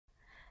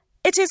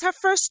It is her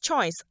first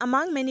choice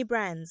among many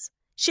brands.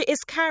 She is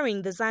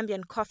carrying the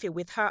Zambian coffee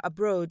with her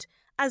abroad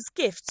as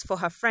gifts for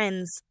her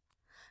friends.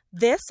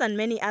 This and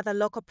many other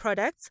local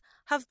products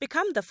have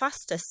become the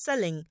fastest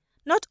selling,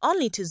 not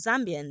only to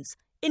Zambians,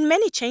 in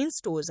many chain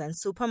stores and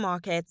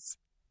supermarkets.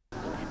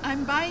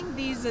 I'm buying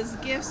these as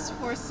gifts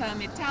for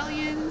some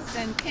Italians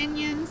and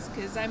Kenyans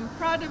because I'm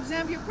proud of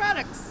Zambia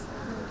products.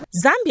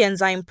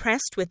 Zambians are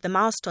impressed with the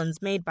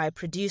milestones made by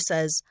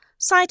producers,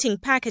 citing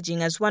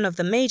packaging as one of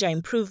the major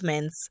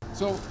improvements.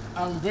 So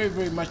I'm very,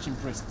 very much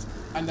impressed,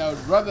 and I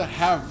would rather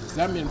have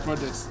Zambian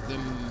products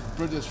than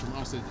products from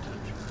outside the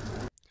country.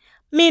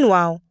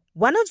 Meanwhile,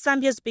 one of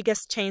Zambia's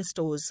biggest chain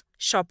stores,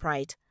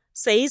 ShopRite,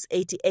 says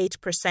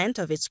 88%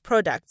 of its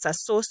products are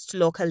sourced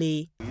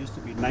locally. It used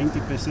to be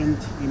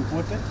 90%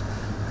 imported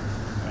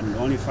and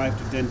only 5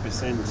 to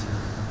 10%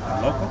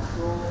 are local.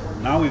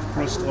 Now we've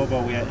crossed over,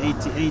 we are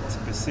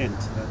 88%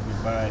 that we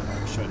buy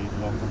actually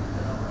local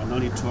and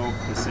only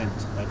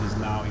 12% that is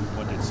now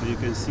imported. So you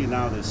can see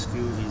now the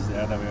skew is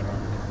the other way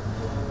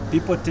around.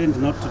 People tend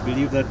not to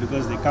believe that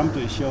because they come to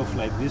a shelf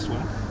like this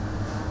one,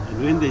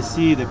 and when they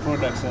see the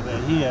products that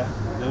are here,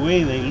 the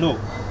way they look,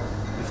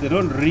 if they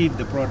don't read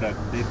the product,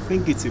 they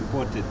think it's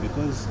imported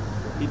because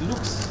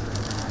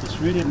it's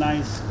really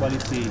nice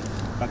quality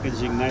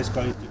packaging, nice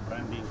quality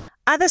branding.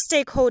 Other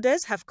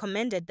stakeholders have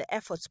commended the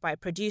efforts by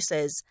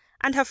producers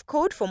and have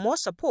called for more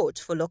support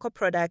for local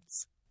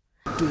products.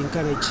 To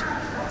encourage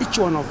each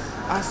one of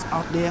us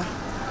out there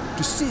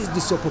to seize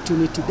this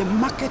opportunity. The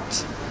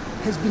market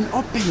has been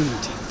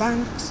opened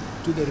thanks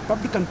to the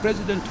Republican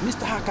President,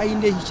 Mr.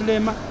 Hakainde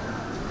Hichilema,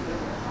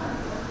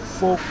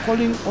 for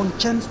calling on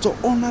chain store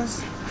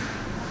owners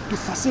to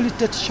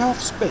facilitate shelf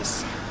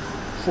space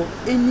for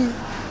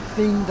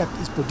anything that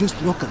is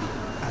produced locally.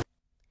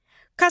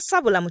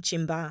 KASABULA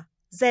MUCHIMBA,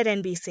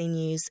 ZNBC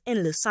News in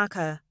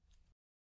Lusaka.